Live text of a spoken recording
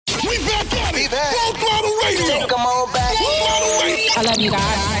We back at it. Full Throttle Radio. Come on back. I love you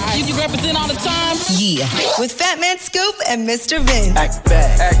guys. You represent all the time. Yeah. With Fatman Scoop and Mr. Vince. Act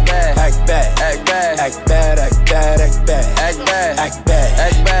bad, act bad, act bad, act bad, act bad, act bad, act bad, act bad, act bad,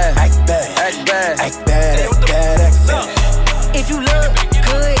 act bad, act bad, act bad, act bad, act bad, act bad. If you look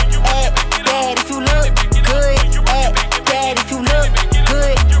good, act bad. If you look good, act bad. If you look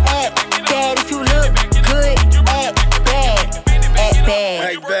good, act bad. If you look good, act bad. Act bad.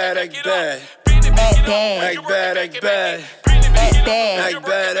 Act bad, act bad. Act bad. Act bad, act bad. Act bad. Act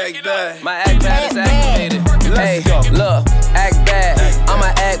bad, act bad. My act bad is activated. Hey, look, act bad.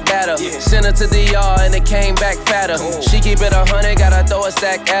 I'ma act better. Send her to DR and it came back fatter. She keep it 100, gotta throw a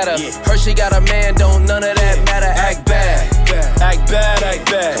stack at her. Her she got a man, don't none of that matter. Act bad. Act bad, act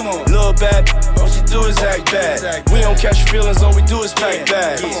bad. Little bad, all she do is act bad. We don't catch feelings, all we do is pack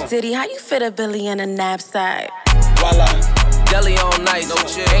bad. Diddy, how you fit a Billy in a knapsack? Voila. Deli on nice, no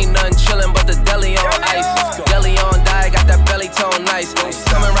chill. Ain't nothing chillin' but the deli on ice. Deli on diet, got that belly tone nice.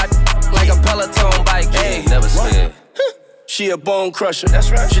 Coming right like a Peloton bike. Hey, never scared. She a bone crusher.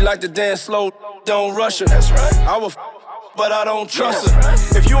 That's right. She like to dance slow, don't rush her. That's right. I will but I don't trust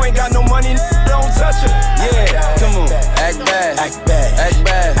her. If you ain't got no money, don't touch her. Yeah, come on. Act bad, act bad, act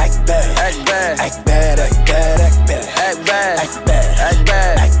bad, act bad, act bad, act bad, act bad, act bad, act bad, act bad, act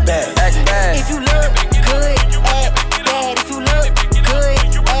bad, act bad, act bad. If you look good, act bad. If you look good,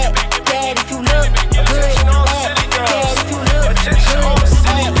 act bad. If you look good, act bad. If you look good, act bad.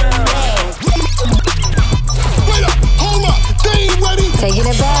 Wait up, hold up, they ain't ready. Taking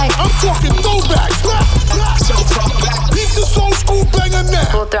it back. I'm talking throwbacks. Beat this old school banger now.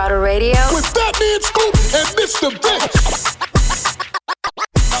 Full Throttle Radio. With Fatman Scoop and Mr. Vince.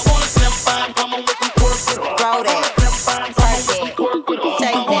 Throw that.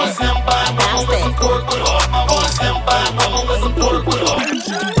 Take that.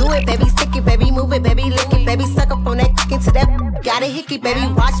 Do it, baby, stick it, baby, move it, baby, lick it, baby, suck up on that into that. Got a hickey, baby,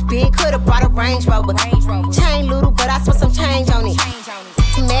 watch big, could've brought a Range Rover. Chain little, but I spent some change on it.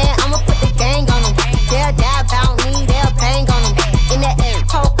 Man, I'ma put the gang on them. They'll die about me, they'll bang on them. In that air,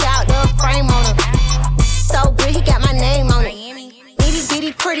 poke out the frame on them. So good, he got my name on it. Itty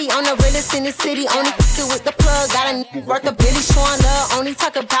bitty pretty on the realest in the city. Only with the plug, got a worth a Billy showing love. Only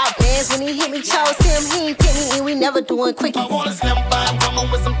talk about bands when he hit me, chose him. He ain't pick me, and we never doing quickies. I want a slim by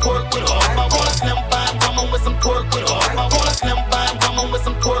woman with some pork with her. I want a slim by woman with some pork with her. I want a slim by woman with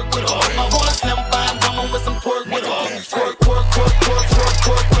some pork with her. I want a slim by woman with some pork with her. Pork, pork, pork, pork, pork,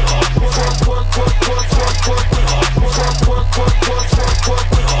 pork with her. Pork, pork, pork, pork, pork, pork with her. Pork, pork, pork, pork, pork, pork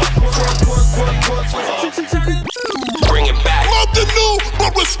with her. Pork, pork, pork, pork, pork. Bring it back. Love the new,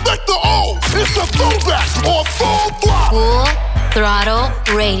 but respect the old. It's a throwback on Full Throttle. Full Throttle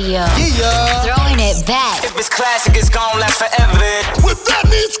Radio. Yeah. Throwing it back. If it's classic, it's gon' last forever. With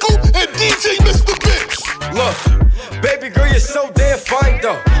Fatman Scoop and DJ Mr. Vince. Look, baby girl, you're so damn fine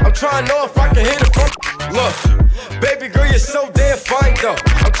though. I'm trying to know if I can hit it from. Look, baby girl, you're so damn fine though.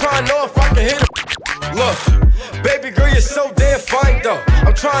 I'm trying to know if I can hit it. Look, baby girl, you're so damn fine though.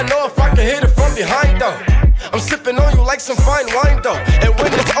 I'm trying to know if I can hit it from behind though. I'm sipping on you like some fine wine though. And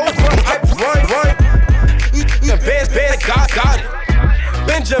when it's over, I rhyme. Bands, got it.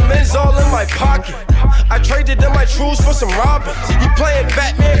 Benjamin's all in my pocket. I traded in my trues for some robbers. You playing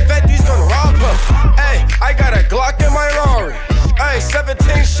Batman, Fetty's gonna rob him. Hey, I got a Glock in my Rari. Hey,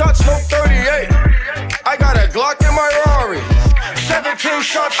 17 shots, no 38. I got a Glock in my Rari. 17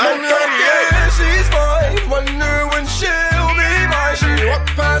 shots, no 38. She's mine, wonder when she'll be mine. She walk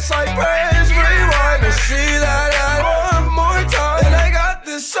past like praise, rewind and see that one more time. And I got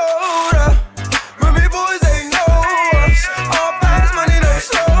this soda. Remy boys, they know us. All fast money, no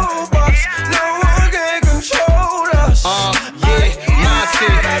slow bucks. No one can control us. Yeah, Monty,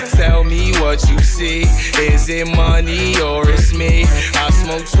 tell me what you see. Is it money or it's me? I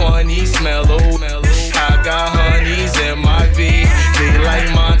smoke 20, smell old. I got honeys in my V. They like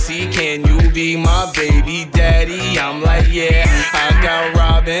Monty, can you be my baby daddy? I'm like, yeah. I got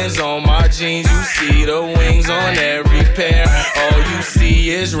robins on my jeans. You see the wings on every pair. All you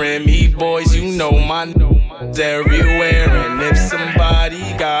see is Remy boys. You know my everywhere. And if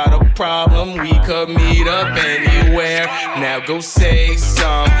somebody got a problem, we could meet up anywhere. Now go say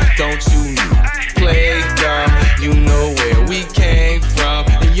some. Don't you play dumb? You know where we came from.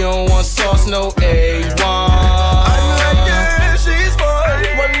 And you don't want sauce, no A1. I'm like, yeah, she's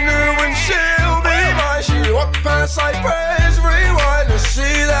mine. Wonder when she'll be mine. She walk past like praise, rewind and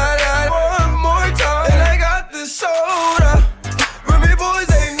see that one more time. And I got this soda. Remy boys,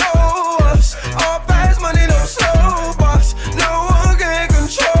 they know us. All fast money, no slow bucks. No one can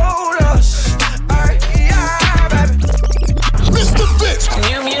control us. Yeah, baby. Mr. Vince.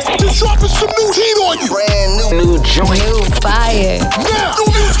 New music.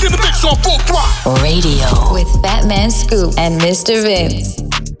 Radio with Fatman Scoop and Mr. Vince.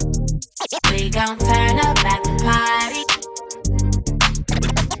 We gon' turn up at the party.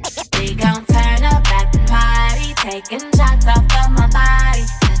 We gon' turn up at the party, taking shots off of my body.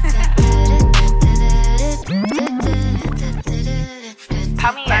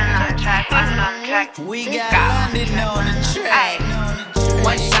 Tommy on the track, Fatman on the track. We got London on the track. Ay.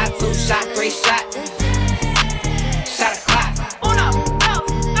 1 shot, 2 shot, 3 shots. Shot a clock. 1, 2,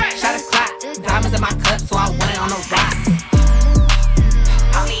 3. Shot a clock. Diamonds in my cup, so I went on a rock.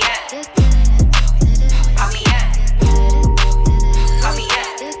 Call me up. Call me up. Call me up.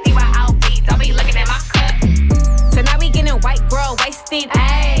 See my outfit, don't be looking at my cup. Tonight we getting white girl wasted.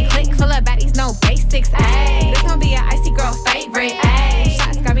 Ayy. Click full of baddies, no basics. Ayy. This gon' be an icy girl favorite. Ayy.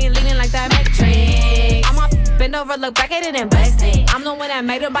 Shots got me leaning like that Matrix. I'm off, bend over, look back at it and bust it. I'm the one that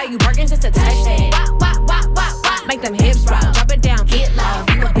made it by you working just to touch it. Make them hips rock, drop it down, get low.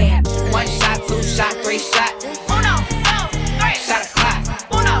 You a bad. 1 shot, 2 shot, 3 shots. 1, 2, 3. Shot a clock.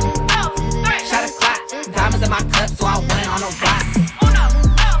 1, 2, 3. Shot a clock. Diamonds in my cup, so I went on a rock. 1,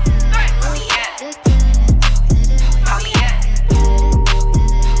 2, 3. Call me up. Call me up.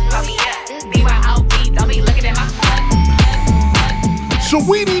 Call me up. BYOB, don't be looking at my cup.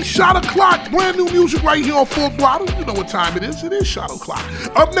 Saweetie, Shot O'Clock, brand new music right here on Full Throttle. You know what time it is. It is Shot O'Clock.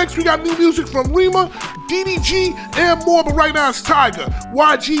 Up next, we got new music from Rima, DDG, and more, but right now it's Tiger,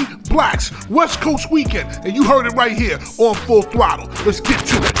 YG, Blacks, West Coast Weekend, and you heard it right here on Full Throttle. Let's get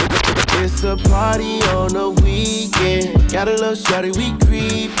to it. It's a party on the weekend. Got a little shawty, we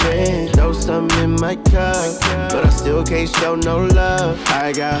creepin'. Throw something in my cup, but I still can't show no love.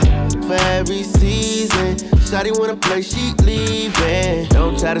 I got for every season. Shawty wanna play, she leaving.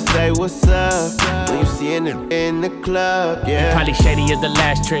 Don't try to say what's up when you seeing it in the club, yeah. Probably shady is the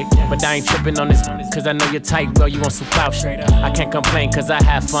last trick, but I ain't tripping on this, cause I know you're tight, girl, you want some clout. I can't complain cause I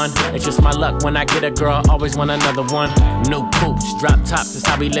have fun. It's just my luck when I get a girl, always want another one. New poops, drop tops, that's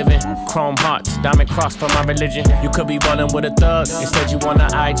how we living. Chrome hearts, diamond cross for my religion. You could be ballin' with a thug, instead you on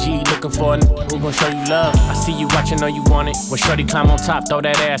an IG looking for a who gon' show you love. I see you watching, know you want it. Well, shorty climb on top, throw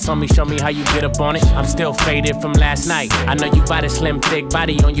that ass on me, show me how you get up on it. I'm still faded from last night. I know you got a slim, thick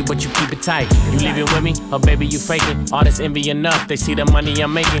body on you, but you keep it tight. You leaving with me, or baby you faking? All this envy enough, they see the money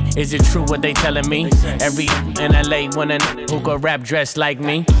I'm making. Is it true what they telling me? Every in LA when a who go rap dressed like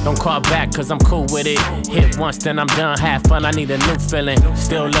me. Don't call back cause I'm cool with it. Hit once then I'm done, have fun, I need a new feeling.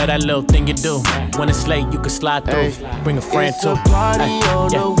 Still love that little thing you do. When it's late you can slide through. Bring a friend too. It's a party on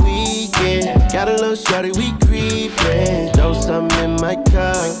the weekend. Got a little shawty, we creepin'. Throw something in my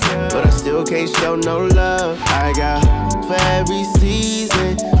cup, but I still can't show no love. I got for every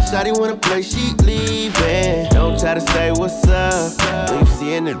season. Shawty wanna play, she leaving. Don't try to say what's up when you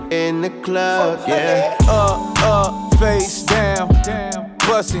seeing it in the club, yeah. Face down,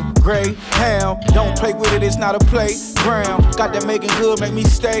 bustin' gray hound. Don't play with it, it's not a playground. Got that making good, make me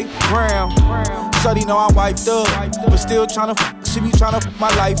stay round. Shawty know I'm wiped up, but still tryna she be tryna my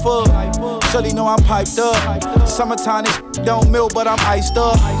life up. Shawty know I'm piped up. Summertime, this don't melt, but I'm iced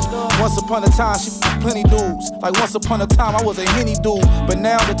up. Once upon a time, she plenty dudes. Like once upon a time, I was a Henny dude. But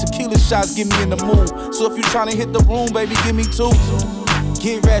now the tequila shots get me in the mood. So if you tryna hit the room, baby, give me 2.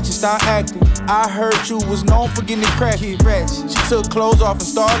 Get ratchet, start acting. I heard you was known for getting it crack. Get ratchet. She took clothes off and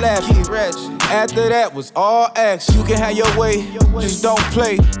started laughing. Get ratchet. After that was all action. You can have your way, just don't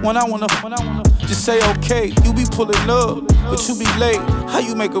play. When I wanna, just say okay. You be pulling up, but you be late. How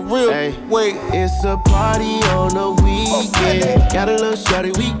you make a real wait? It's a party on the weekend. Got a little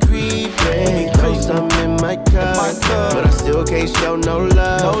shawty, we creepin'. Throw something in my cup, but I still can't show no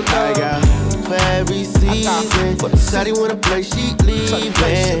love. I got for every season. Shawty wanna play, she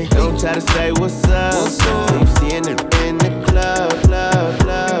leaving. Don't try to say what's up. You seeing it in the club, club,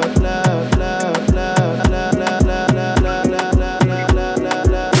 club, club, club, club, club,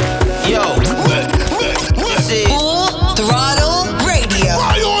 Yo, this is Full Throttle Radio.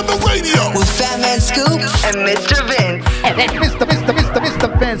 Fire on the radio with Fatman Scoop and Mr. Vince. Mr.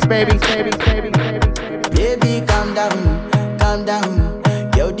 Vince, baby. Baby, calm down, calm down.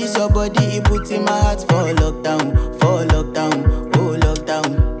 Yo, this your body, it puts in my heart for lockdown, oh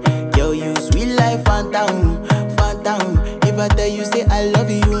lockdown. Yo, you sweet life, phantom, phantom. If I tell you say I love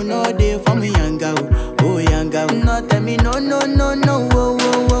you, no day for me, young girl, oh young girl. No tell me no, oh, oh,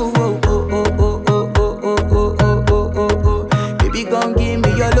 oh, oh, oh, oh, oh, oh, oh, oh, oh, oh. Baby, gon' give me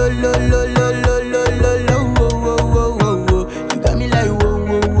your lo, lo, lo, lo, lo, lo, lo, lo, oh, oh, oh, oh. You got me like whoa,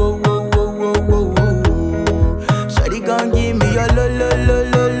 whoa, whoa, whoa, whoa, whoa, whoa. Shawty gon' give me your lo, lo, lo,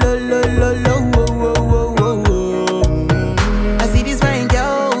 lo, lo, lo, lo, lo, whoa, whoa, whoa, whoa. I see this fine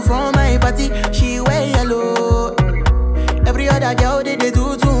girl from my party, she wear yellow. Every other girl they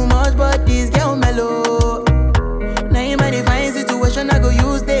do too much, but this girl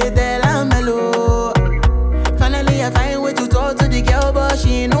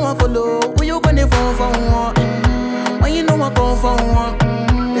I follow, who you gonna phone for one? When you know I come for one,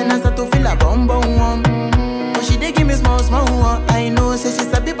 then I start to feel a bum bum one. But she dey give me small small one. I know, say she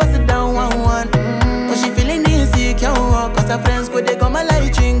sabi pass it down one. But she feeling insecure, cause her friends go they come my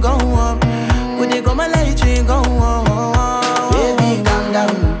light ring go on. Go they come my light ring go on. Baby, calm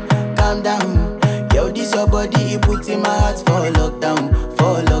down, calm down. Yo, this your body, it puts in my heart for lockdown,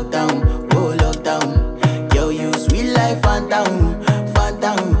 oh lockdown. Yo, you sweet life, phantom,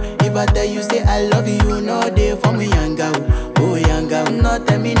 phantom. If I tell you say I love you, you know they for me young girl, oh young girl. No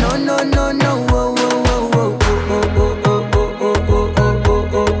tell me no, no, no, no, oh, oh, oh, oh, oh, oh, oh, oh, oh, oh, oh,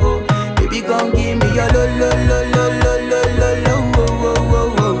 oh, oh. Baby, gon' give me your lo, lo, lo, lo, lo, lo, lo, lo, oh, oh,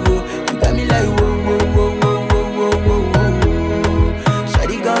 oh, oh, oh. You got me like whoa, whoa, whoa, whoa, whoa, whoa, whoa, whoa.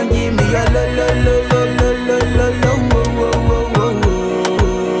 Shawty gon' give me your lo, lo, lo, lo, lo, lo, lo, lo, oh, oh, oh, oh.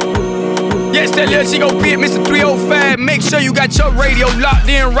 Yes, that little she gon' be at Mr. 305. Make sure you got your radio locked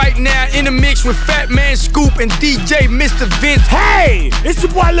in right now. In the mix with Fatman Scoop and DJ Mr. Vince. Hey, it's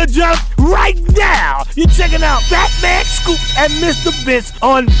your boy Lil Jon. Right now, you're checking out Fatman Scoop and Mr. Vince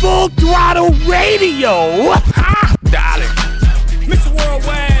on Full Throttle Radio. Ha! Darling. Mr.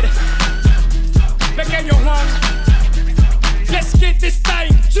 Worldwide. Back at your home. Let's get this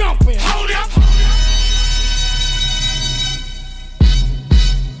thing jumping. Hold up.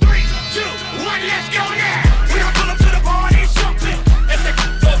 3, 2, 1, let's go now. We gon' pull up to the party, jumping. As they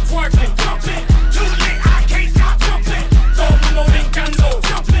go twerking, jumping. Too lit, I can't stop jumping. Todo mundo brincando,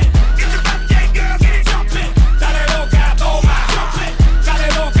 jumping. It's your birthday, girl, get it jumping. Dale loca, toma, jumping. Dale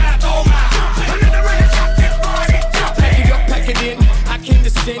loca, toma, jumping. Another round of jumping, party, jumping. Pack it up, pack it in. I came to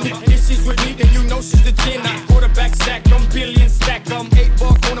sin. If she's with me, then you know she's the 10. I quarterback stack them, billion stack them. 8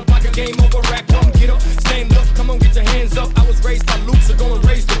 buck on the pocket, game over, rack them. Get up, stand up, come on, get your hands up. I was raised by Luke, so go and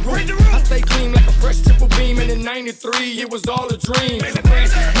raise the roof. I stay clean like a fresh triple beam, and in 93, it was all a dream.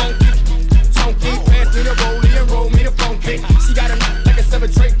 Monkey, chunky, pass me the rollie and roll me the funky. She got a like a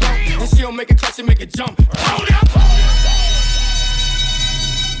 7-tray bump, and she don't make it clutch, she make it jump. Hold up.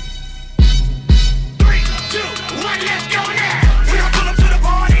 3, 2, 1, let's go now. We gon' pull up to the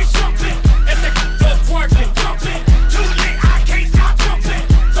party, jumping. As they go twerking, jumping. Too lit, I can't stop jumping.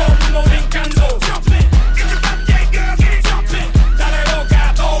 Todo mundo brincando, jumping. It's your birthday, girl, get it jumping. Dale loca,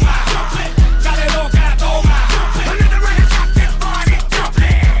 toma, jumping. Dale loca, toma, jumping. Another round of jumping, party,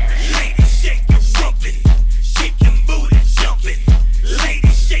 jumping. Ladies, shake your jumping. Shake your booty, jumping.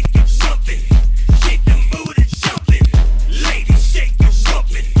 Ladies, shake your jumping. Shake your booty, jumping. Ladies, shake your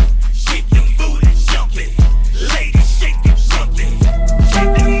jumping. Shake your booty, jumping. Ladies, shake your jumping.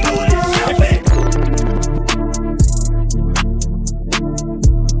 Shake your booty, jumping.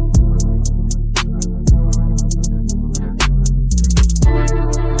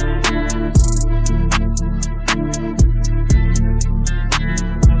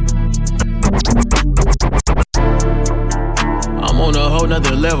 I'm on a whole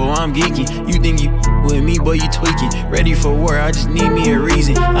nother level, I'm geeking. You think you with me, boy, you tweaking. Ready for war, I just need me a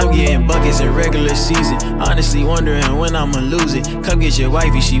reason. I'm getting buckets in regular season. Honestly wondering when I'ma lose it. Come get your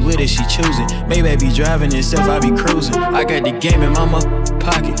wifey, she with it, she choosing. Maybe I be driving itself, I be cruising. I got the game in my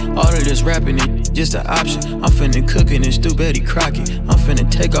pocket. All of this rapping it just an option. I'm finna cooking and stew Betty Crockett. I'm finna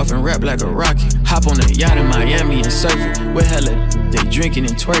take off and rap like a rocket. Hop on a yacht in Miami and surf it. With hella they drinking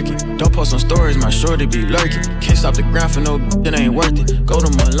and twerking. Don't post on stories, my shorty be lurking. Can't stop the grind for no that ain't worth it. Go to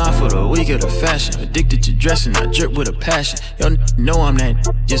Milan for the week of the fashion. Addicted to dressing, I drip with a passion. Y'all know I'm that,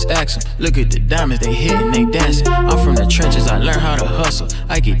 just ask them. Look at the diamonds, they hitting, they dancing. I'm from the trenches, I learned how to hustle.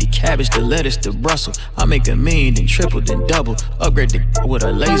 I get the cabbage, the lettuce, the Brussels. I make $1 million, then triple, then double. Upgrade the with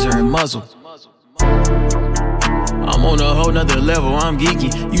a laser and muzzle. I'm on a whole nother level, I'm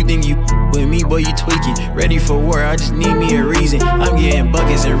geeking. You think you with me, boy, you tweaking. Ready for war, I just need me a reason. I'm getting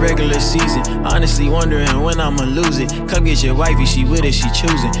buckets in regular season. Honestly wondering when I'ma lose it. Come get your wifey, she with it, she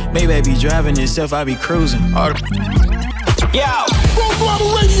choosing. Maybe I be driving itself, I be cruising. Yo! Full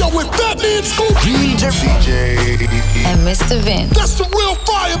Throttle Radio with Fatman Scoop, DJ and Mr. Vince. That's some real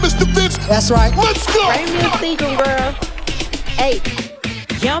fire, Mr. Vince. That's right. Let's go! Right here thinking, girl. Hey.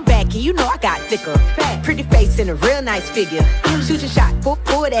 Yeah, I'm back, and you know I got thicker. Pretty face and a real nice figure. Shoot your shot, pull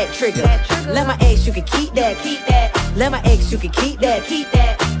that trigger. Let my ex, you can keep that. Let my ex, you can keep that.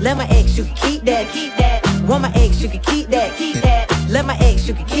 Let my ex, you can keep that. Want my ex, you can keep that. Love my ex,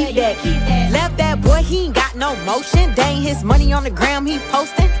 you can keep that. Left that boy, he ain't got no motion. Dang his money on the gram, he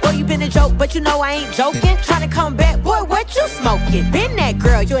posting. Boy, you been a joke, but you know I ain't joking. Tryna come back, boy, what you smoking? Been that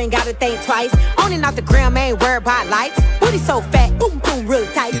girl, you ain't gotta think twice. On and off the gram, ain't worried about likes. Booty so fat, boom, boom, real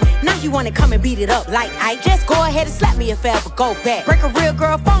tight. Now you wanna come and beat it up like Ike. Just go ahead and slap me if I ever go back. Break a real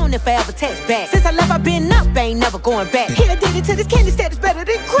girl phone if I ever text back. Since I left, I been up, ain't never going back. Here, did it to this candy status better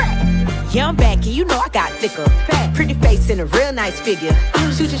than crack. Yeah, I'm back, and you know I got thicker. Fat, pretty face and a real nice figure.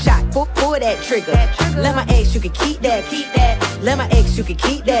 Shoot your shot, pull that trigger. Let my ex, you can keep that. Let my ex, you can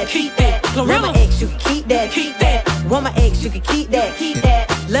keep that. Let my ex, you can keep that. Want my ex, you can keep that.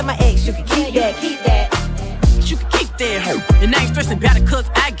 Let my ex, you can keep that. You can keep that hoe. And I ain't stressing about it cause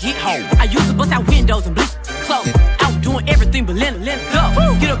I get home. I used to bust out windows and bleach clothes. Out doing everything but let it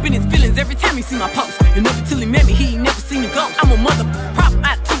go. Get up in his feelings every time he see my post. And up until he met me, he ain't never seen a ghost. I'm a mother problem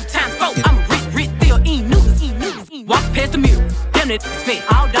out 2 times 4. I'm a rich deal, eat noodles. Walk past the mirror, damn it, it's fake.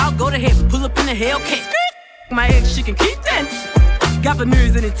 All dog go to heaven, pull up in the Hellcat. My ex, she can keep that. Got the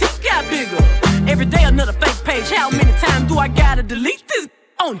nerves and the teeth got bigger. Every day another fake page. How many times do I gotta delete this?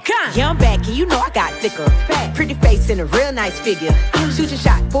 On kind. Yeah, I'm back, and you know I got thicker. Fat, pretty face and a real nice figure. Shoot your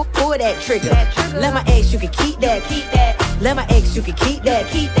shot, pull that trigger. Let my ex, you can keep that. Let my ex, you can keep that.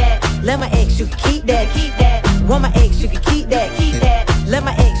 Let my ex, you can keep that. Want my ex, you can keep that. Let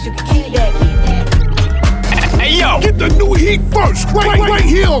my ex, you can keep that. Hey yo, get the new heat first, right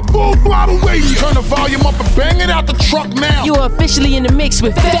here on Full Throttle Radio. Turn the volume up and bang it out the truck now. You are officially in the mix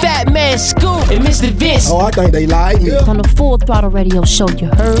with Fatman Scoop and Mr. Vince. Oh, I think they lied me. On the Full Throttle Radio show, you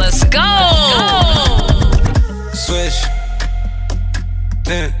heard. Let's go. Switch.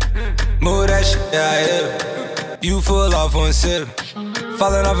 Move that shit, yeah. You full off on sip.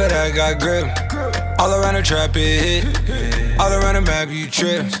 Falling off it, I got grip. All around the trap, it hit. All around the map, you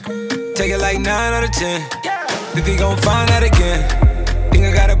trip. Take it like 9 out of 10. Think they gon' find out again. Think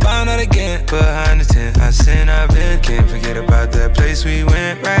I gotta find out again. Behind the tent, I sin, I've been. Can't forget about that place we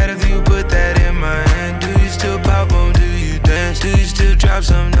went. Right after you put that in my hand. Do you still pop on? Do you dance? Do you still drop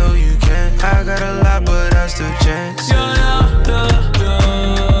some? No, you can't. I got a lot, but I still chance. Yeah.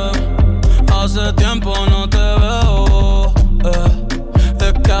 Hace tiempo no te veo.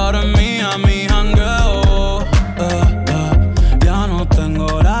 Es que ahora es mía mi jangueo. Ya no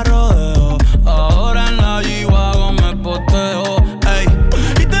tengo la rodeo. Ahora en la G-Wagon me poteo. Ey,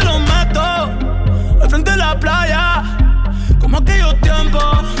 y te lo meto al frente de la playa. Como aquellos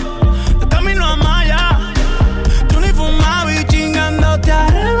tiempos de camino a Maya. Tú ni fumaba y chingando te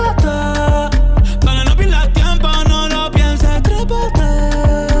arrebaté. Dale, no pierdas tiempo, no lo pienses, trépate.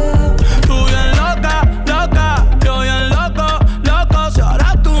 Tú bien loca, yo bien loco. Si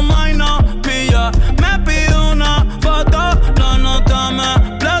ahora tu mind no pilla, me pide una foto. La nota me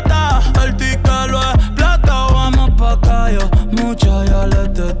explota, el ticket lo explota. Vamos pa' calle, mucha ya le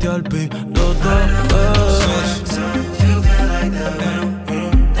testé al piloto.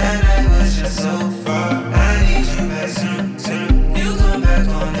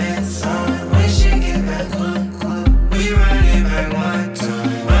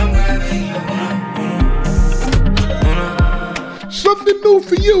 Something new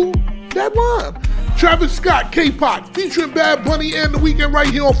for you, that rhyme. Travis Scott, K-Pop, featuring Bad Bunny and The Weeknd right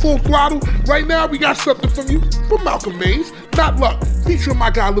here on Full Throttle. Right now, we got something from you, from Malcolm Mays, Not Luck, featuring my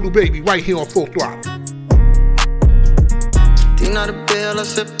guy Little Baby right here on Full Throttle. Dina the bill, I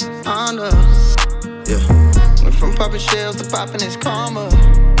sip Honda. Yeah. Went from popping shells to popping his karma.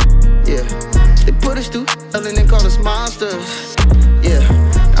 Yeah. They put us through hell and then call us monsters. Yeah.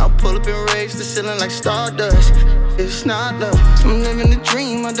 I'll pull up and raise the ceiling like stardust. It's not love. I'm living a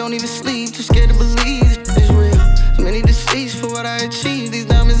dream. I don't even sleep. Too scared to believe it's real. So many deceits for what I achieved. These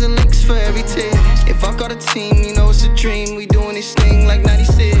diamonds and links for every tear. If I got a team, you know it's a dream. We doing this thing like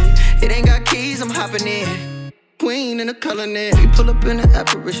 96. It ain't got keys, I'm hopping in. Queen in the color net. We pull up in the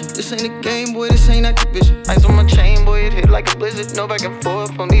apparition. This ain't a game, boy, this ain't Activision. Ice on my chain, boy, it hit like a blizzard. No back and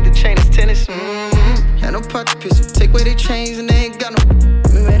forth, don't need a chain, it's tennis. Had no pot to piss it. Take away their chains and they ain't got no.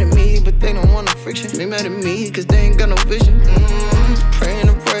 They mad at me, but they don't want no friction. They mad at me, cause they ain't got no vision. Praying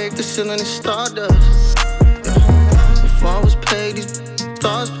to break the ceiling and stardust. If I was paid, these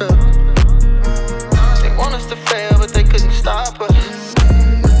starstruck. They want us to fail, but they couldn't stop us.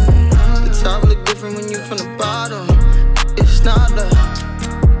 The top look different when you from the bottom. It's not love.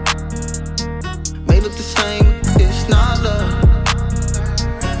 May look the same, but it's not love.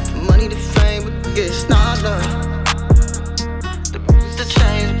 Money to fame, but it's not love. The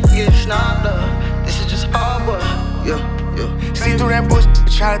change, but it's not love. This is just hard work. Yeah. See through that bush,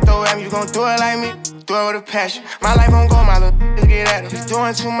 try to throw at me, you gon' do it like me. do it with a passion. My life won't go, my little niggas get at them. He's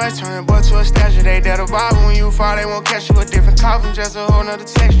doing too much, turning boy to a statue. They dead a Bible when you fall, they won't catch you. A different coffin, just a whole nother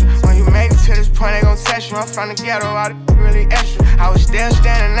texture. When you make it to this point, they gon' test you. I'm from the ghetto, all the really extra. I was still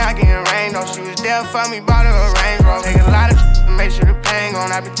standing out getting rained on. She was there for me, bought her a Range Rover. Take a lot of to make sure the pain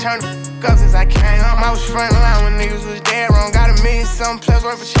gone. I been turning up since I came home. I was front line when niggas was dead wrong. Got $1 million something plus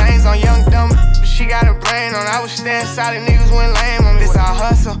worth of chains on young dumb, but she got a brain on. I was staying solid, niggas went lame on me. This all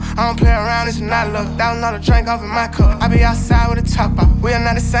hustle, I don't play around, it's not luck. $1,000 drink off in my cup. I be outside with a top off. We are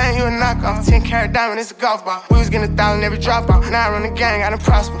not the same, you a knockoff. 10 carat diamond, it's a golf ball. We was getting 1,000 every drop out. Now I run the gang, I done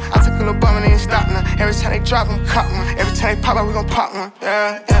prosper. I took a little bum and they ain't stop now. Every time they drop, I'm cop one. Every time they pop out, we gon' pop one.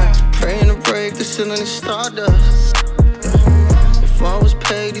 Yeah, yeah. Praying to break the ceiling and stardust. Yeah. If I was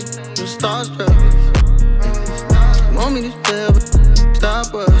paid, these were starstruck. Want me to fail, but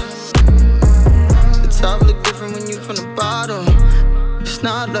stop us. The top look different when you from the bottom. It's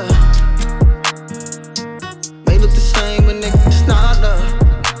not love. May look the same, but nigga, it's not love.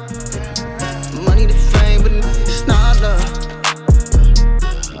 Money to fame, but it's not love.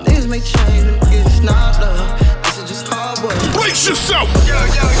 Niggas may change, but nigga, it's not love. This is just hard work. Brace yourself! Yo,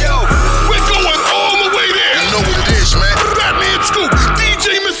 yo, yo! We're going all the way there! You know what it is, man. Fatman Scoop,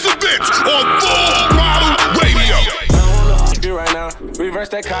 DJ Mr. Vince on Full Throttle Radio. Right now, reverse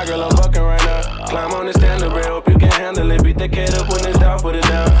that car, girl, I'm bucking right now. Climb on the standard rail, hope you can handle it. Beat that kid up when it's down, put it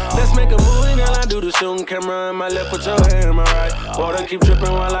down. Let's make a movie, girl, I do the shooting camera in my left, put your hand in my right. Water keep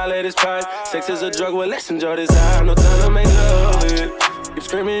dripping while I let this pipe. Sex is a drug, well, let's enjoy this high. No time to make love it. Keep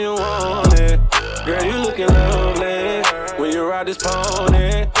screaming you want it. Girl, you looking lovely. When you ride this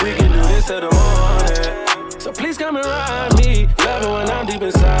pony, we can do this till the morning. So please come and ride me. Love it when I'm deep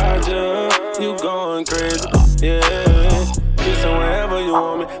inside you. You going crazy, yeah. Kissing wherever you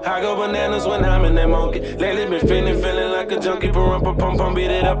want me. I go bananas when I'm in that monkey. Lately been feeling like a junkie. Pum, beat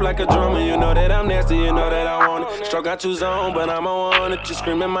it up like a drummer. You know that I'm nasty, you know that I want it. Stroke got you zone, but I'm on it. You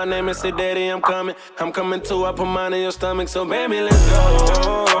screaming my name and say, Daddy, I'm coming. I'm coming too, I put mine in your stomach. So baby, let's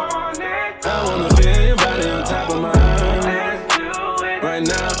go. I wanna feel your body on top of mine. Right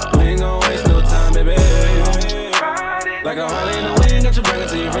now, we ain't gon' waste no time, baby. Like a Harley in the wind, got you bring it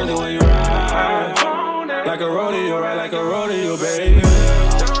to your friends the way you ride. Like a rodeo, right? Like a rodeo, baby.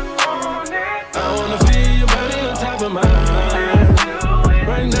 I wanna feel your body on top of mine.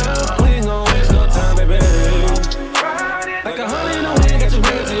 Right now, we ain't gon' waste no time, baby. Like a Harley in the wind, got you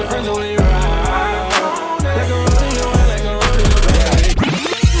bring it to your friends the way you ride. Like a rodeo, right? Like a rodeo, baby.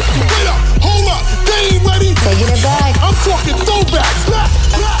 Wait up, hold up, they ain't ready. Taking it back. I'm talking throwbacks.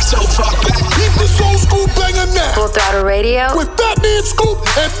 So far back. Keep this old school banger now. Full Throttle Radio. With Fatman Scoop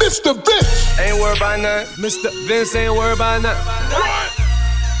and Mr. Vince. Ain't worried about nothing. Mr. Vince ain't worried about nothing.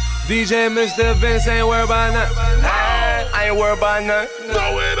 DJ Mr. Vince ain't worried about nothing. I ain't worried about nothing.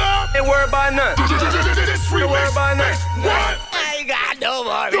 Throw it up. Ain't worried about nothing. Ain't worried about nothing. What? I ain't got no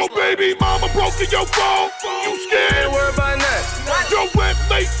money. Your baby mama broke in your phone. You scared? Ain't worried about nothing. Your rent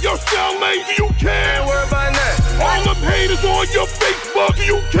late, your cell late. Do you care? Ain't worried about nothing. All them haters on your Facebook. Do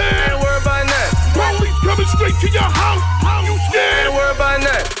you care? Ain't worried about nothing. Police coming straight to your house. You scared? Ain't worried about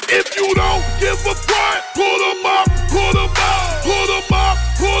nothing. If you don't give a fuck, put them up, put them up, put them up,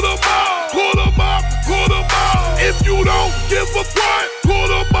 put them up, put them up, put them up. If you don't give a fuck, put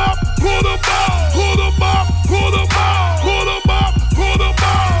them up, put them up, put them up, put them up, put them up, put them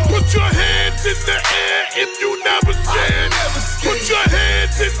up. Put your hands in the air if you never scared. Put your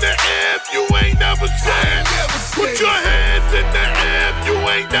hands in the air if you ain't never scared. Put your hands in the air if you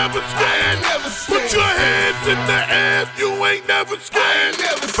ain't never scared. Put your hands in the air if you ain't never scared.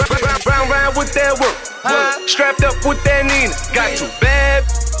 Round with that work. Strapped up with that Nina. Got two bad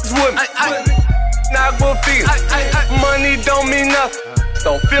with me. Not good feeling. Money don't mean nothing.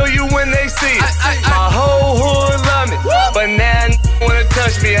 Don't feel you when they see it. My whole hood love me, but now wanna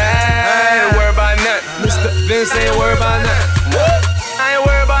touch me. I ain't worried about nothing. Mr. Vince ain't worried about nothing. I ain't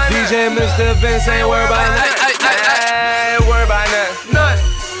worried about nothing. DJ Mr. Vince ain't worried about nothing. I ain't worried about nothing.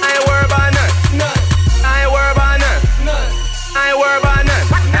 I ain't worried about nothing. I ain't worried about nothing. I ain't worried about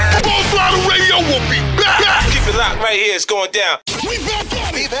nothing. Full Throttle Radio will be back. Keep it locked right here. It's going down. We back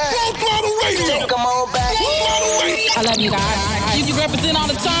on it. Full Throttle Radio. Come on back. I love you guys. You represent all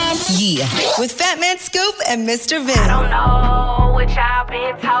the time. Yeah. With Fatman Scoop and Mr. Vince. I don't know what y'all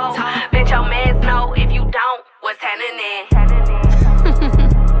been told. Bet your mans know if you don't, what's happening.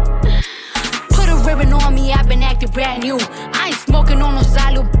 Put a ribbon on me, I've been acting brand new. I ain't smoking on no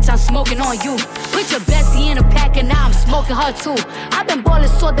Zylu, I'm smoking on you. Put your bestie in a pack and now I'm smoking her too. I've been ballin'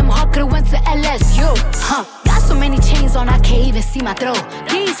 so them hard could've went to LSU. Got so many chains on I can't even see my throat.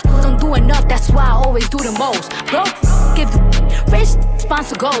 These don't do enough, that's why I always do the most. Bro, give the rich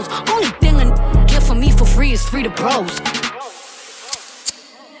sponsor goals. Only thing a give for me for free is free to bros.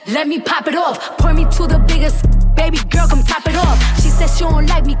 Let me pop it off, pour me to the biggest. Baby girl, come top it off. She said she don't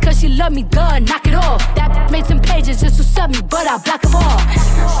like me cause she love me, duh, knock it off. That made some pages just to sub me, but I block them all.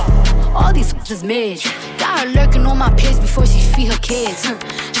 All these is mid. Got her lurking on my page before she feed her kids.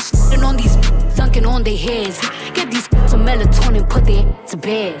 Shitting on these, dunking on their heads. Get these some melatonin, put their to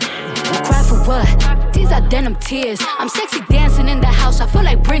bed. Cry for what? These are denim tears. I'm sexy dancing in the house, I feel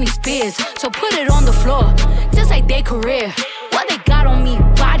like Britney Spears. So put it on the floor, just like their career. What they got on me,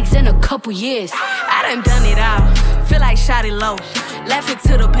 bodies in a couple years. I done it all, feel like shot it low. Left it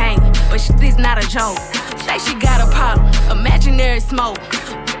to the pain, but shit's not a joke. Say she got a problem, imaginary smoke.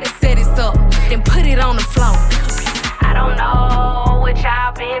 They set it up, then put it on the floor. I don't know what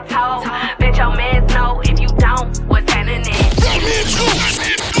y'all been told. Bet your mans know if you don't, what's happening?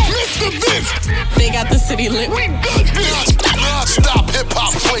 Mr. Vince. They got the city lit. We good here. Non-stop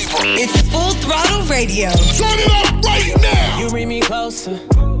hip-hop flavor. It's Full Throttle Radio. Turn it up right now. You bring me closer.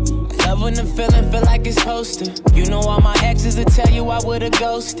 Love when the feeling feel like it's supposed to. You know all my exes will tell you I would've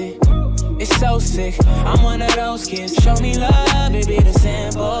ghosted. It's so sick, I'm one of those kids. Show me love, it be the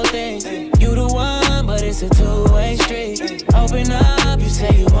simple things. You the one, but it's a two-way street. Open up, you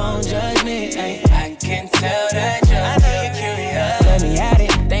say you won't judge me. Ay, I can tell that I know you're curious. Let me at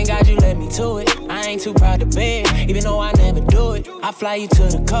it, thank God you let me to it. I ain't too proud to beg, even though I never do it. I fly you to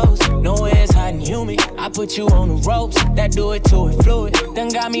the coast, nowhere it's hot and humid. I put you on the ropes, that do it to it fluid. Done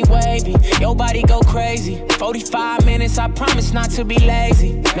got me wavy, your body go crazy. 45 minutes, I promise not to be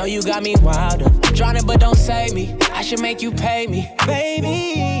lazy. No, you got me wilder, drowning but don't save me. I should make you pay me,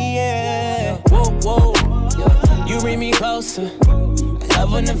 baby, yeah. Whoa, whoa, yeah. You bring me closer.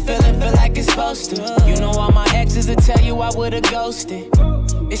 Love when the feeling feel like it's supposed to. You know all my exes will tell you I would've ghosted.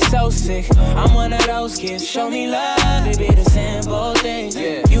 It's so sick, I'm one of those kids. Show me love, it be the simple things.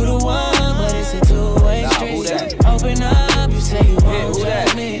 Yeah. You the one, but it's a two-way street. Open up, you say you won't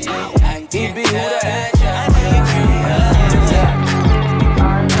judge me. I can't tell that I know you're curious.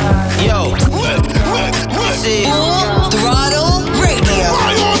 Yo, Full Throttle Radio.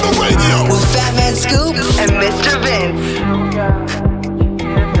 Right on the radio. With Fatman Scoop and Mr. Vince.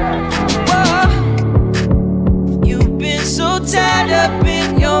 You've been so tied up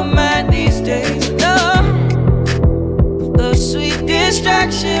in your mind these days. No, a sweet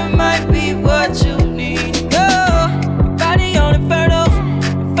distraction might be what you need. No, body on inferno,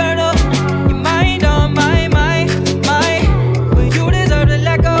 inferno. Your mind on my mind, my. But you deserve to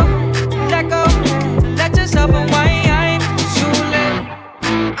let go, let go. To let yourself unwind. You let,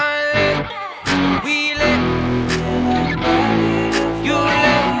 I let, we let. You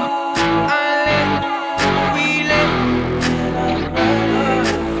let, I let, we let.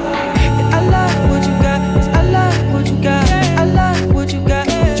 I like what you got, I like what you got, I like what you got.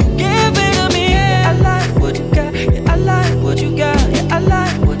 You give it to me, I like what you got, I like what you got, I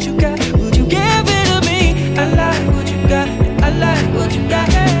like what you got. Would you give it to me? I like what you got, I like what you got,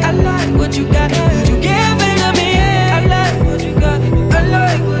 I like what you got. Would you give it to me? I like what you got, I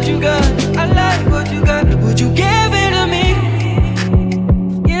like what you got, I like what you got. Would you give it to me?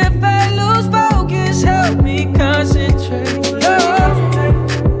 If I lose focus, help me concentrate.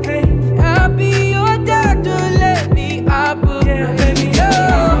 I'll be your doctor, let me operate. Baby,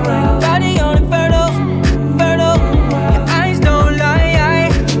 body on inferno, inferno. Your eyes don't lie,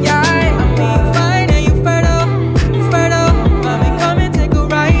 I'm being fine and you fertile, fertile. Mommy, come and take a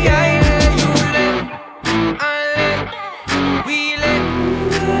ride. You let, I let, we let.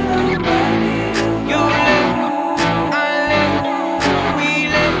 You let, I let, we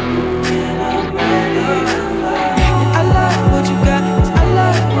let. I like what you got, I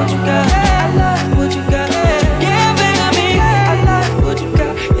like what you got, I like what you got. Give it to me. I like what you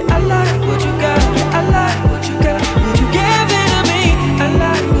got, I like what you got, I like what you got. Would you give it to me? I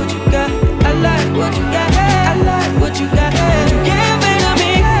like what you got, I like what you got, I like what you got. Would you give it to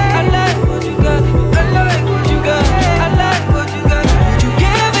me? I like what you got, I like what you got, I like what you got. Would you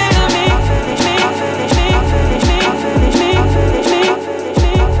give it to me?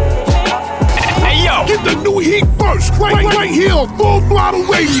 Hey yo, get the new heat first, right here on Full Throttle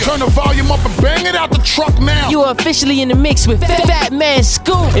Radio. Turn the volume up and bang it out the truck now. You are officially in the mix with Fatman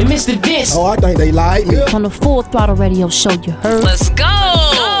Scoop and Mr. Vince. Oh, I think they like me. On the Full Throttle Radio show, you heard. Let's go.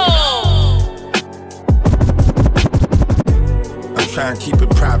 I'm trying to keep it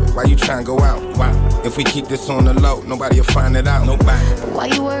private. Why you trying to go out? Why? If we keep this on the low, nobody will find it out. Nobody. Why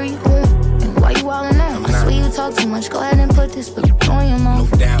you worry? Why you wildin' out? I swear you talk too much. Go ahead and put this on your mouth.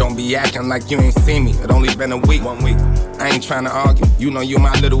 No doubt. Don't be acting like you ain't seen me. It only been a week. 1 week. I ain't trying to argue. You know you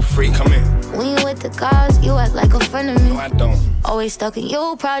my little freak. Come in. When you with the guys, you act like a friend of me. No, I don't. Always stuck in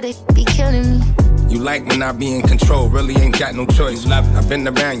your pride, they be killing me. You like when I be in control, really ain't got no choice. I've been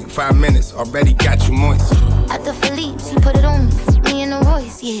around you 5 minutes, already got you moist. At the Phillips, he put it on me in the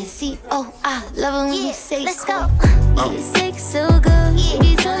Royce. Yeah, C-O-I, love it when you say let's go. Yeah, sex so good.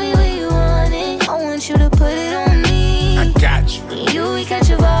 Baby, tell me where you want it. I want you to put it on me. I got you. Me and you, we catch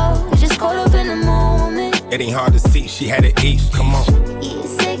a vibe. We just caught up in the moment. It ain't hard to see, she had it east, come on. Yeah,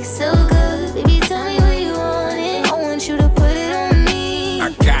 sex so good. Baby, tell me where you want it. I want you to put it on me.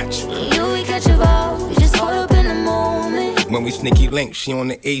 I got you. Me and you, we catch a vibe. We just caught up in the moment. When we sneaky link, she on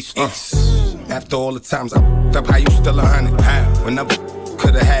the east. After all the times I f***ed up, how you still 100? How? Whenever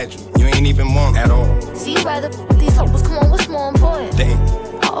could've had you ain't even want at all. See, you rather these hoes, come on, what's more important? Damn.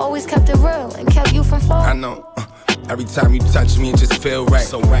 I always kept it real and kept you from falling. I know. Every time you touch me, it just feel right.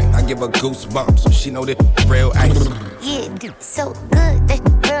 So right. I give her goosebumps, so she know that real ice. Yeah, so good, that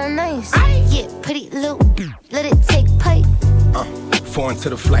real nice. Yeah, pretty little, let it take pipe. Foreign to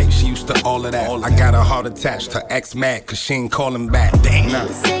the flight, she used to all of that. I got her heart attached, her ex mad, cause she ain't calling back. Dang, nah.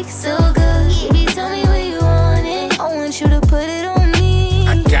 Sex so good, baby, tell me where you want it. I want you to put it on me.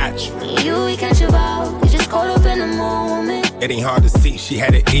 I got you. Me and you, we catch a vibe, we just caught up in the moment. It ain't hard to see, she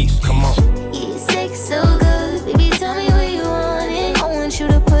had it east, come on. Yeah, sex so good, baby, tell me where you want it. I want you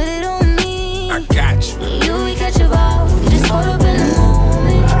to put it on me. I got you. Me and you, we catch a vibe, we just caught up in the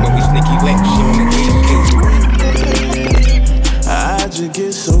moment. When we sneaky link, she on the east. I just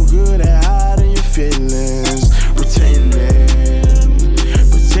get so good at hiding your feelings. Pretending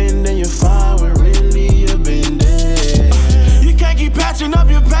you're fine when really you've been dead. You can't keep patching up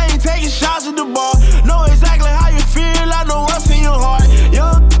your pain, taking shots at the bar. Know exactly how you feel, I know what's in your heart.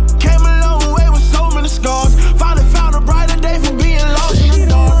 Young came a long way with so many scars. Finally found a brighter day from being lost in the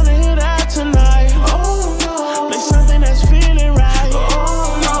dark. Wanna hear that tonight? Oh no, there's something that's feeling right.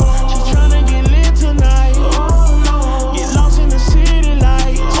 Oh no, she's tryna get lit tonight. Oh no, get lost in the city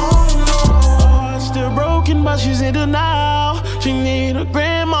lights. Oh no, her heart's still broken, but she's in denial. She need a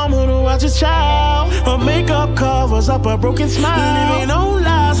grandmama to watch her child. Her makeup covers up her broken smile. Living on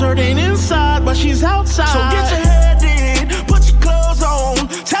lies, hurting inside, but she's outside. So get your head in, put your clothes on.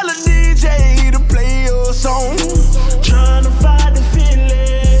 Tell the DJ to play your song. Trying to find the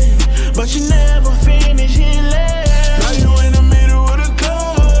feeling, but you never finish healing. Now you in the middle of the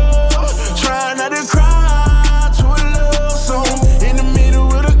club, trying not to cry to a love song. In the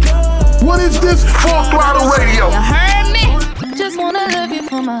middle of the club. What is this? Full Throttle Radio. You heard me? Just wanna love you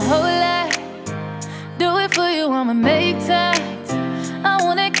for my whole life. Do it for you, I'ma make time. I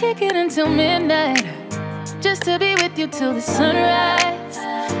wanna kick it until midnight, just to be with you till the sunrise.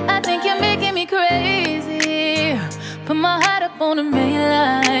 I think you're making me crazy. Put my heart up on the main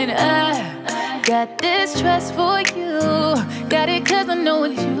line. I got this trust for you. Got it cause I know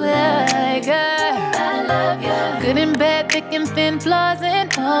what you like. I love you. Good and bad, thick and thin, flaws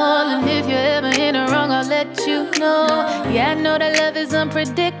and all. And if you're ever in the wrong, I'll let you know. Yeah, I know that love is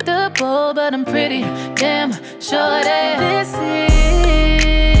unpredictable, but I'm pretty damn sure that this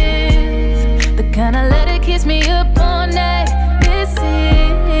is the kind of let it kiss me up all night. This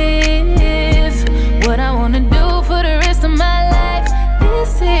is what I wanna do for the rest of my life.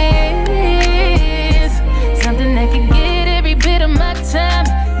 This is something that can get every bit of my time.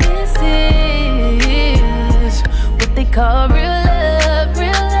 This is what they call real love,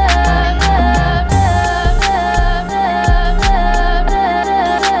 real love, love, love, love, love.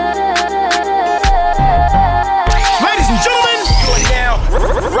 Ladies and gentlemen, you are now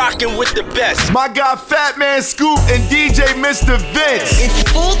rocking with the best. My guy Fatman Scoop and DJ Mr. Vince. It's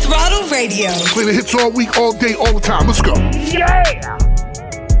Full Throttle Radio. Play the hits all week, all day, all the time. Let's go. Yeah!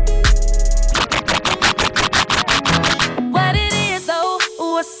 What it is, oh,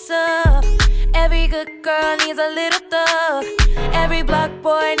 what's up? Every good girl needs a little thug. Every block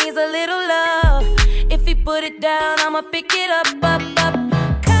boy needs a little love. If he put it down, I'ma pick it up, up, up.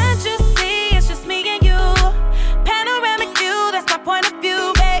 Can't you see it's just me and you? Panoramic view, that's my point of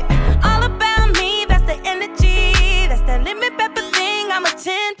view, babe. All about me, that's the energy. That's that lemon pepper thing, I'm a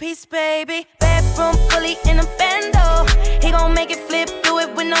 10-piece, baby. Bedroom fully in a bando. He gon' make it flip, do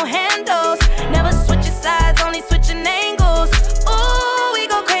it with no handles. Never switching sides, only switching angles. Ooh, we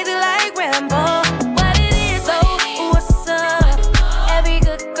go crazy like Rambo. What it is, oh, what's up? Every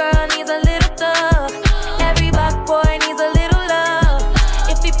good girl needs a little thug. Every black boy needs a little love.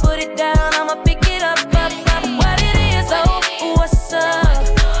 If he put it down, I'ma pick it up, up, up. What it is, oh, what's up?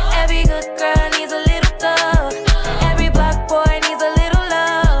 Every good girl needs a little thug. Every black boy needs a little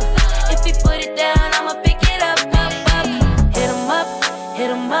love. If he put it down, I'ma pick it up, up, up. Hit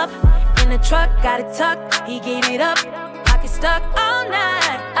him up, in the truck, got it tucked, he gave it up. Pocket stuck all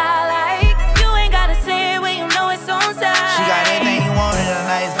night, I like. You ain't gotta say it when you know it's on side. She got everything you want in a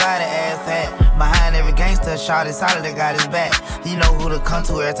nice body, ass fat. Behind tell Shawty solid that got his back. He know who to come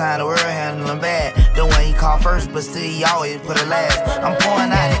to every time the world handle him bad. The one he called first, but still he always put it last. I'm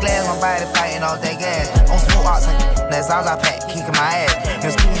pouring out the glass, my body fighting all that gas. On smoke ox, that's all I pack, kicking my ass.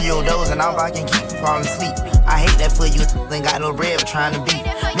 In studio dozing, all I can keep from falling asleep. I hate that for you, ain't got no bread, but trying to beat.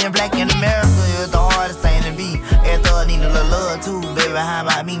 Being black in America is the hardest thing to be. Every thug need a little love too, baby, how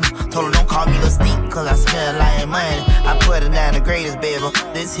about me? Told her don't call me the sneak, cause I smell like money. I put her down the greatest, baby,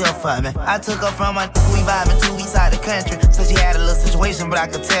 this here for me. I took her from my we vibing 2 weeks out the country. So she had a little situation, but I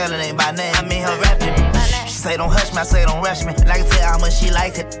could tell it ain't by name. I made her rapping. She say don't hush me, I say don't rush me. And I can tell how much she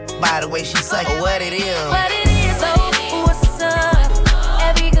liked it by the way she suck it. What it is. What it is, oh, what's up?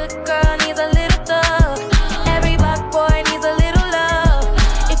 Every good girl needs a little thug. Every black boy needs a little love.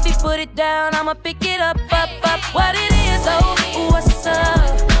 If he put it down, I'ma pick it up, up, up. What it is, oh, what's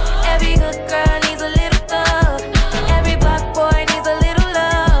up? Every good girl needs a little thug. Every black boy needs a little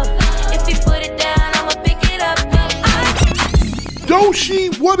love. If he put it down, I'ma pick it up.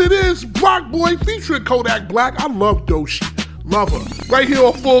 Doshi, What It Is, Block Boy featuring Kodak Black. I love Doshi. Love her. Right here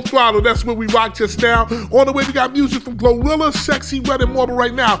on Full Throttle, that's where we rock just now. On the way, we got music from Glorilla, Sexy, Red and More, but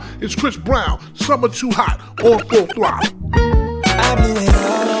right now, it's Chris Brown, Summer Too Hot, on Full Throttle. I blew it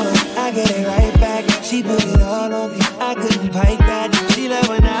all on her, I get it right back. She put it all on me, I couldn't fight that. She love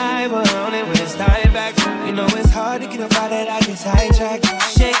when I was on it, when it's tied back. You know it's hard to get up out of that, I get sidetracked.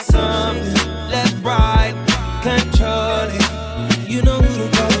 Shake something, left, right, control it. You know who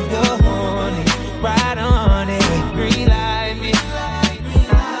to call if you're on it, right on it, green light me.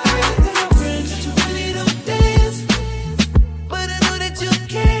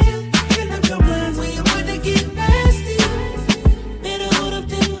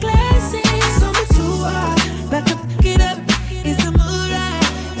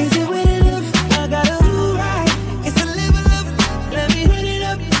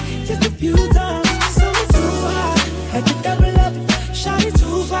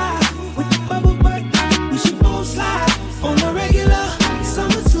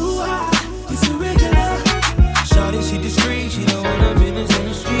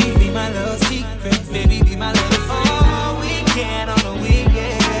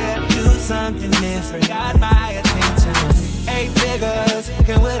 Got my attention. 8 figures,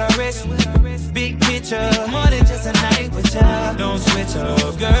 can with a wrist. Big picture, more than just a night with ya. Don't switch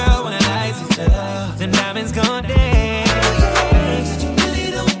up, girl, when the lights hit ya. The diamonds gon' dance. You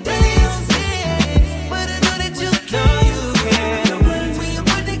really don't dance, but I know that you can. No, you can. When you're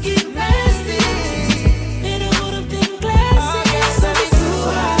about to get nasty, better hold up them glasses. Something too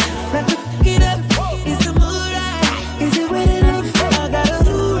hot, like to get up. Is the mood right? Is it wet enough? I gotta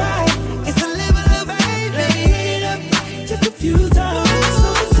do right. Few times,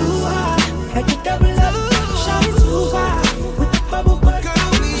 so too high, had to double up, shot it too high, with the bubble butt,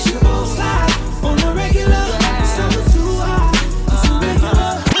 we should all slide, on the regular, so too high, it's a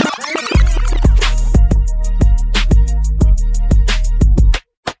regular.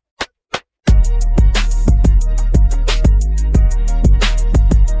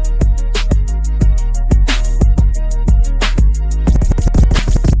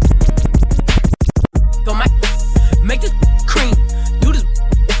 Don't make this cream, do this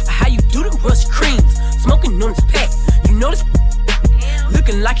how you do the rush creams. Smoking on this pack, you know this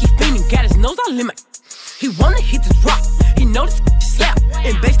looking like he fiending, got his nose all in my. He wanna hit this rock, he know this slap.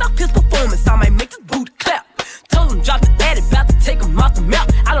 And based off his performance, I might make this booty clap. Told him drop the addy, about to take him off the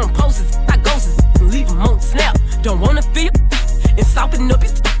map. I don't post his, I ghost his, and leave him on the snap. Don't wanna feel and soften up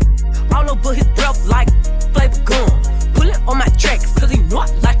his all over his breath like flavor gum. Pull it on my tracks, cause he know I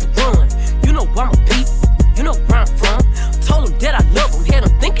like to run. You know I'm a beat. You know where I'm from. Told him that I love him. Had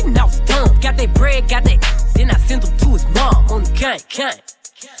him thinking I was dumb. Got that bread, got that. Then I sent him to his mom on the gang.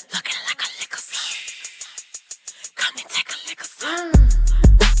 Looking like a liquor slum. Come and take a liquor slum.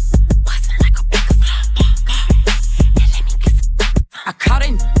 Bustin' like a bigger slum. And let me get some. I caught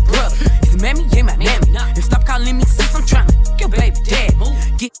him, brother. His mammy ain't my mammy. And stop calling me sis. I'm trying to fuck your baby dad.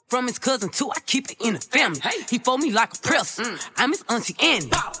 Get from his cousin too. I keep it in the family. He fold me like a press. I'm his auntie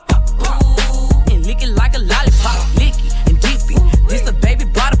Annie. And lick it like a lollipop, lick it and dip it. This a baby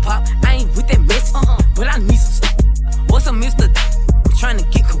bottle pop, I ain't with that mess, but I need some stuff. What's a Mr. I'm trying to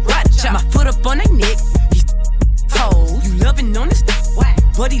get karate chop. My foot up on their neck, he told you loving on this,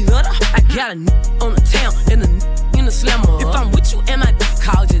 but he love her. I got a on the town and a in the slammer. If I'm with you and my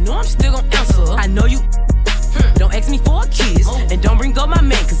call, you know I'm still gon' answer. I know you don't ask me for a kiss, and don't bring up my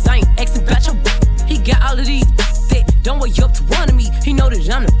man, cause I ain't asking about your. He got all of these that don't wake up to one of me. He know that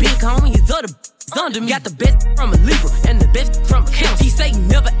I'm the big homie, his other under me. Got the best from a Libra and the best from a Cancer. He say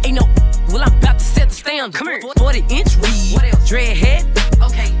never ain't no. Well, I'm about to set the standard. Come here. 40-inch weed, dread head.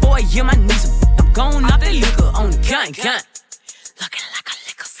 Okay. Boy, yeah, my knees. I'm Gone out that liquor on the gang. Looking like a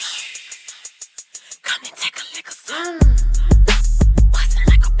liquor slum. Come and take a liquor slum. Bustin'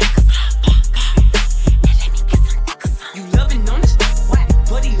 like a liquor slum. And let me get some liquor slum. You loving on this whack,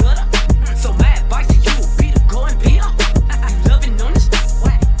 buddy hutter. So mad bites to you will be to go and be up. You loving on this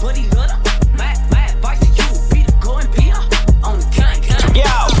whack, buddy hutter. Mad bites to you will be to go and be up. On the gang. Yo!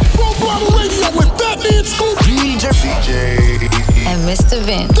 Full Throttle Radio with Fatman, Scoop, DJ, and Mr.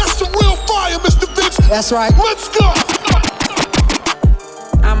 Vince. That's the real fire, Mr. Vince. That's right. Let's go!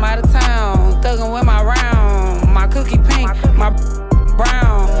 I'm out of town, thuggin' with my round. My cookie pink, my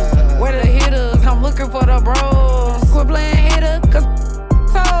brown. Where the hitters? I'm looking for the bros. Quit playing hitter, cause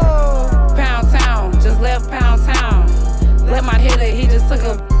so. Pound town, just left Pound town. Let my hitter, he just took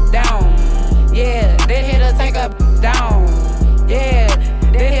a down. Yeah, that hitter take a down. Yeah,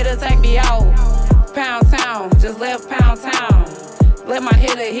 that hitter take me out. Pound town, just left Pound town. Let my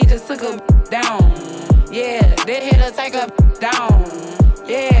hitter, he just took a down. Yeah, that hitter take a down.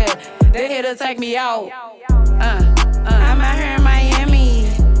 Yeah, that hitter take me out. I'm out here in Miami,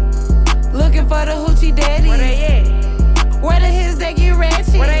 looking for the hoochie daddy. Where they at? Where the hits that get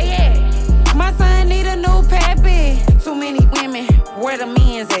ratchet? Where they at? My son need a new pappy. Too many women, where the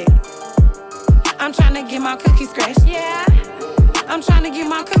men's at? I'm tryna get my cookie scratched. Yeah. I'm tryna get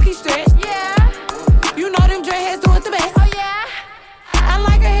my cookie stretched. Yeah. You know them dreadheads do it the best. Oh yeah. I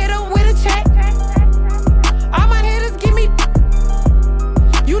like a hitter with a check. All my hitters give me.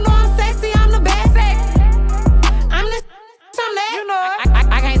 You know I'm sexy, I'm the best. I'm the I'm that. You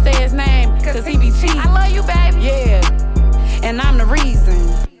know I can't say his name, cause he be cheap. I love you, baby. Yeah. And I'm the reason.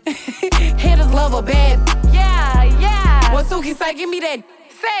 Hitters love a bad. Yeah. What Suki say, give me that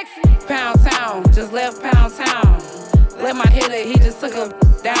Sexy. Pound town, just left Pound town. Let my hitter, he just took a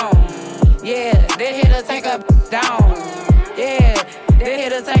down. Yeah, that hitter take a down. Yeah, that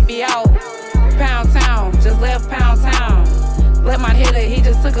hitter take me out. Pound town, just left Pound town. Let my hitter, he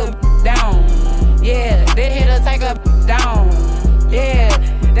just took a down. Yeah, that hitter take a down. Yeah,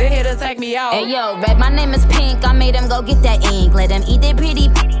 that hitter take me out. Hey yo, Red, my name is Pink. I made him go get that ink. Let him eat it pretty.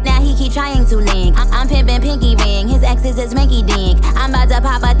 Now he keep trying to link. I'm pimpin' pinky ring. His ex is his rinky dink. I'm about to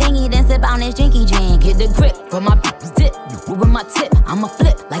pop a thingy, then sip on his drinky drink. Hit the grip with my dip. With my tip, I'ma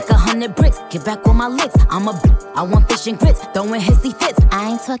flip like 100 bricks. Get back with my licks. I want fish and grits. Throwing hissy fits.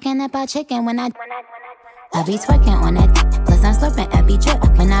 I ain't talking about chicken when I be twerking on that. Plus I'm slurping every drip.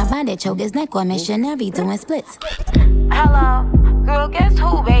 When I ride it, choke his neck or missionary doing splits. Hello, girl, guess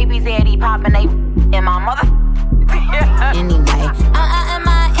who? Baby's daddy poppin' they in my mother. Anyway, in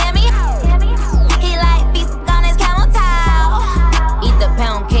Miami, he like beast on his camel toe. Eat the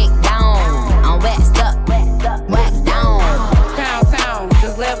pound cake down. I'm waxed up, waxed down. Pound town,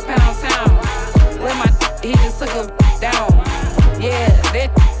 just left Pound town. Let my he just took a down. Yeah,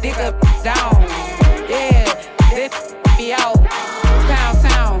 that dick up down. Yeah, that be out. Pound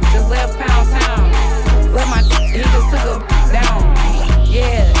town, just left Pound town. Let my he just took a down.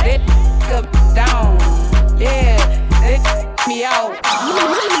 Yeah, that up down. Yeah, that me out.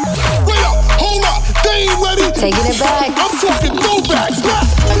 Wait up, hold up, they ain't ready. Taking it back. I'm talking throwbacks.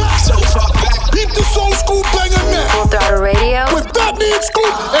 Beat this old school banger now. Full Throttle Radio with Fatman,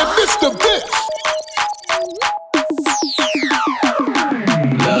 Scoop, and Mr. Vince.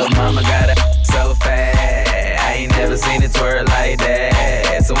 Lil' mama got it so fat. I ain't never seen it twirl like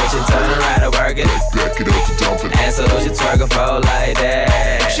that. So when she turn around and work it, back it up to dump it. and so she twerk a fold like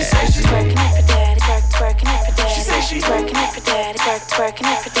that. She say she's working it for daddy, twerking it for daddy. She say she's working it for daddy, twerking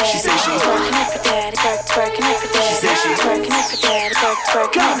it for daddy. She say she's working it for daddy, twerking it for daddy. She say she's working it for daddy,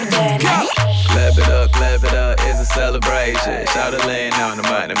 twerking it for daddy. Clap it up, it's a celebration. Shout her laying on the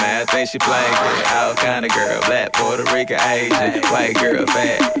money, man. I think she playing good. All kind of girl, black, Puerto Rican, Asian, white girl,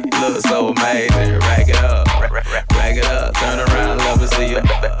 fat, look so amazing. Rack it up, turn around, love to see you.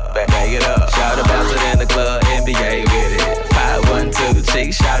 Back it up, shout her bounce it in the club, NBA with it. 512,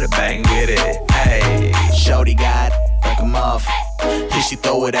 chick, shout it, bang with it. Hey, Shorty got like a muff. If she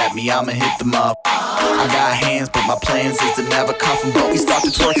throw it at me, I'ma hit them up. I got hands, but my plans is to never cuff them. But we start to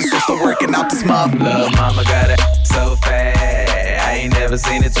twerking, so start working out this muff. Lil' mama got it so fat. I ain't never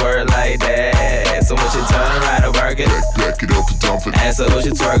seen it twirl like that. So when she turn around and work it, back it up to dump it. and so she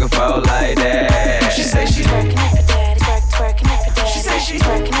twerk a fold like that. She say she's working it for daddy, twerking it for daddy. She say she's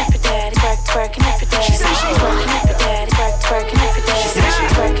working it for daddy, twerking it for daddy. She say she's working it for daddy, twerking it for daddy. She say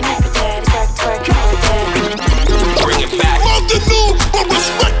she's working it for daddy, twerking it for daddy. Bring it back. Love the new, but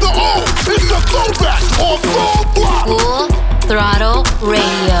respect the old. It's the throwback on Full Throttle. Full Throttle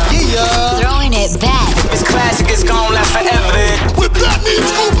Radio. Yeah. Throwing it back. It's classic, it's gon' last forever. With Fatman,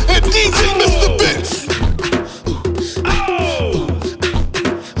 Scoop, and DJ Mr. Vince.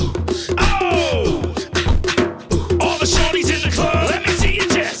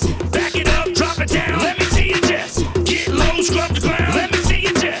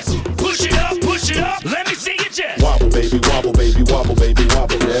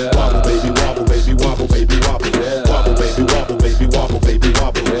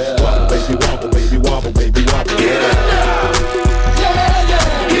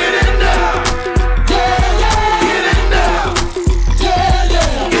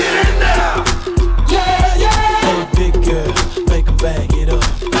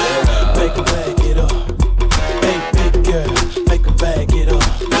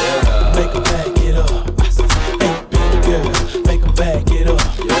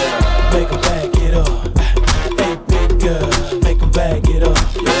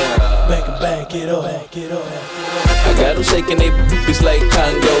 I got them shaking they boobies like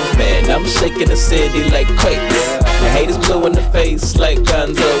Congos, man. I'm shaking the city like quakes. The haters blue in the face like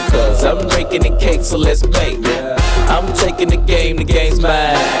Gonzo, cause I'm breaking the cake, so let's bake. I'm taking the game's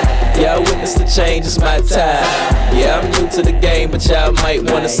mine. Y'all witness the change, it's my time. Yeah, I'm new to the game, but y'all might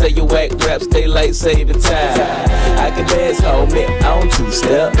wanna say you whack raps, daylight saving time. I can dance, homie, I don't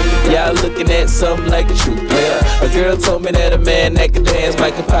two-step. Y'all looking at something like a true player. A girl told me that a man that can dance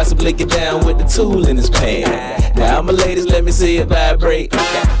might could possibly get down with the tool in his pants. Now I'm a ladies, let me see it vibrate.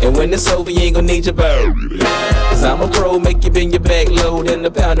 And when it's over, you ain't gon' need your bird. Cause I'm a pro, make you bend your back low, then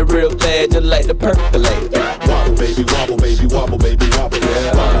the pound it real fast, just like the percolate. Wobble, baby, wobble, baby, wobble, baby, wobble,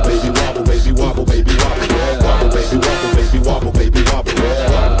 yeah. Wobble, baby, wobble, baby, wobble, baby, wobble, yeah. Wobble, baby, wobble, baby, wobble, baby, wobble, yeah.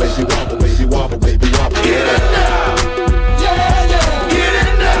 Wobble, baby, wobble, baby, wobble, baby, wobble, yeah. Get it now, yeah, yeah. Get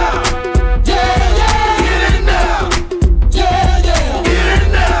it now, yeah, yeah. Get it now, yeah, yeah. Get it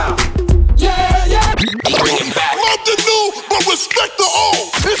now, yeah, yeah. Bring it back. Love the new, but respect the old.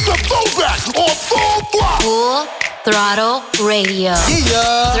 It's a throwback on Full Throttle. Throttle Radio.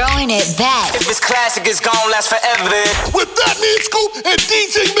 Yeah. Throwing it back. If it's classic, it's gon' last forever. With Fatman Scoop and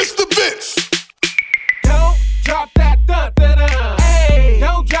DJ Mr. Vince. Don't drop that dun-dun-dun. Hey.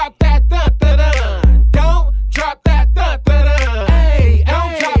 Don't drop that dun-dun-dun. Don't drop that dun-dun-dun. Hey.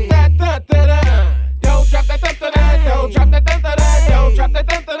 Don't drop that dun-dun-dun. Don't drop that dun-dun-dun. Don't drop that dun-dun-dun. Don't drop that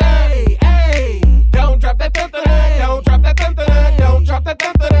dun-dun-dun. Hey. Don't drop that dun-dun-dun. Don't drop that dun-dun-dun. Don't drop that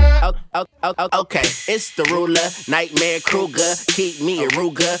dun-dun-dun. Okay, it's the ruler, Nightmare Kruger. Keep me a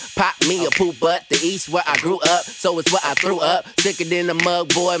Ruger, pop me a poop butt. The East where I grew up, so it's what I threw up. Sicker than a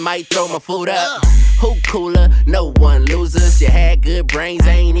mug, boy, might throw my food up. Who cooler? No one losers. You had good brains,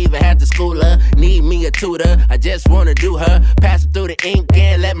 I ain't even had to school her. Need me a tutor, I just wanna do her. Pass it through the ink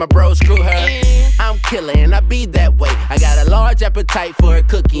and let my bro screw her. I'm killer and I be that way. I got a large appetite for a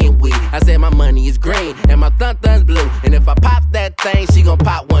cookie and weed. I said my money is green and my thun-thun's blue. And if I pop that thing, she gon'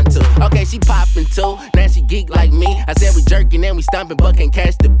 pop one too. Okay, she poppin' too, now she geek like me. I said we jerkin' and we stompin', but can't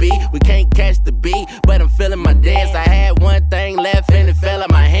catch the beat. We can't catch the beat, but I'm feelin' my dance. I had one thing left and it fell out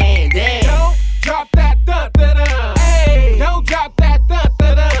my hand. Damn. Don't drop that dun-dun-dun. Hey. Don't drop that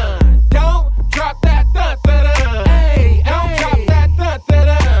dun-dun-dun. Don't drop that dun-dun-dun. Hey. Don't drop that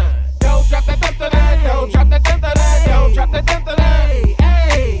dun-dun-dun. Don't drop that dun-dun-dun. Don't drop that dun-dun-dun. Don't drop that dun-dun-dun.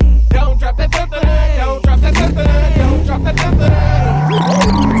 Hey. Don't drop that dun-dun-dun. Don't drop that dun-dun-dun. Don't drop that dun-dun-dun.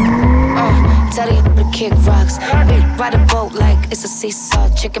 Tell you to kick rocks. Ride a boat like it's a seesaw.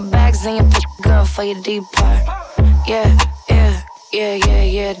 Chicken bags in your girl for your deep part. Yeah, yeah, yeah, yeah,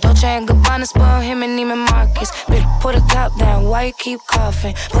 yeah. Dolce and Gabbana spoil him and Neiman Marcus. Bitch, put her top down, why you keep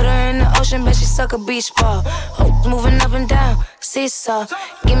coughing? Put her in the ocean, bet she suck a beach ball. Moving up and down, seesaw.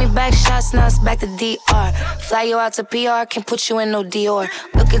 Give me back shots, now it's back to DR. Fly you out to PR, can't put you in no Dior.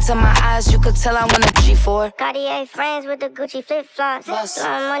 Look into my eyes, you could tell I want a G4. Cartier frames with the Gucci flip-flops.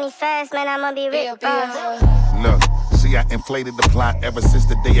 Blowing money fast, man, I'ma be rich. Look, see, I inflated the plot ever since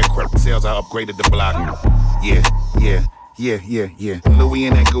the day of crap sales. I upgraded the block. Yeah, yeah. Yeah. Louis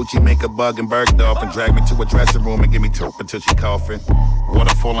and that Gucci make a bug and Bergdorf and drag me to a dressing room and give me tope until she coughing.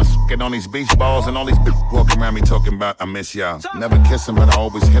 Water falling, get on these beach balls and all these walking around me talking about I miss y'all. Never kiss them, but I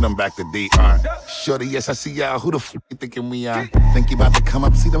always hit them back to DR. Shorty, yes, I see y'all. Who the f*** you thinking we are? Think you about to come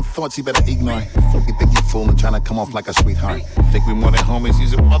up, see them thoughts you better ignore. You think you fooling, trying to come off like a sweetheart. Think we more than homies,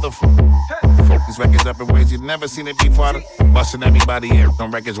 use a motherfucker. Fuck these records up in ways you've never seen it before. Busting everybody in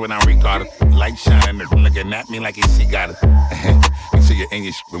on records when I'm recorded. Light shining, looking at me like he see got it. Make sure you're in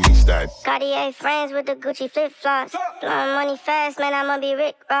your shit when we start. Cartier frames with the Gucci flip-flops. Blowing money fast, man, I'ma be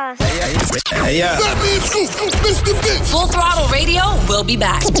Rick Ross. Fatman Scoop, Mr. Vince. Full Throttle Radio will be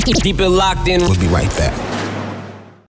back. Keep it locked in. We'll be right back.